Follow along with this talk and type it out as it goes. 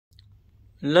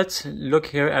Let's look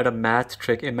here at a math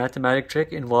trick, a mathematic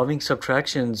trick involving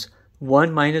subtractions.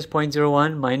 1 minus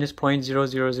 0.01 minus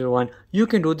 0.0001. You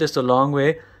can do this the long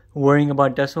way, worrying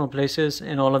about decimal places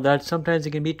and all of that. Sometimes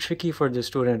it can be tricky for the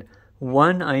student.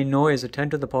 1 I know is a 10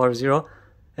 to the power of 0.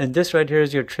 And this right here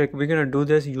is your trick. We're going to do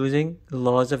this using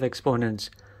laws of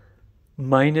exponents.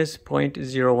 Minus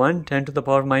 0.01, 10 to the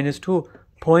power of minus 2.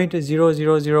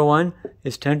 0.0001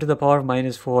 is 10 to the power of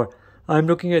minus 4. I'm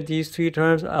looking at these three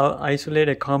terms. I'll isolate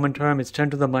a common term. It's 10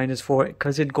 to the minus 4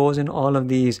 because it goes in all of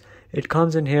these. It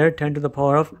comes in here 10 to the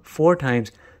power of 4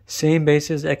 times. Same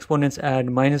basis, exponents add.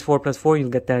 Minus 4 plus 4, you'll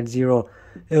get that 0.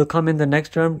 It'll come in the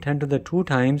next term 10 to the 2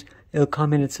 times. It'll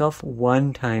come in itself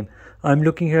 1 time. I'm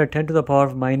looking here at 10 to the power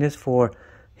of minus 4.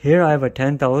 Here I have a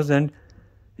 10,000.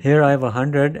 Here I have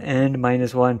 100 and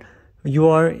minus 1. You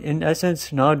are in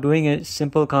essence now doing a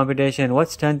simple computation.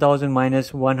 What's 10,000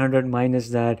 minus 100 minus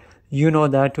that? You know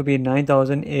that to be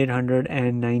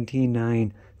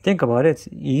 9,899. Think about it. It's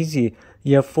easy.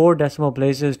 You have 4 decimal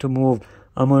places to move.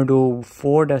 I'm going to do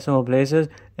 4 decimal places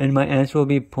and my answer will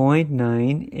be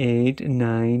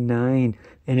 0.9899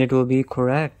 and it will be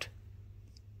correct.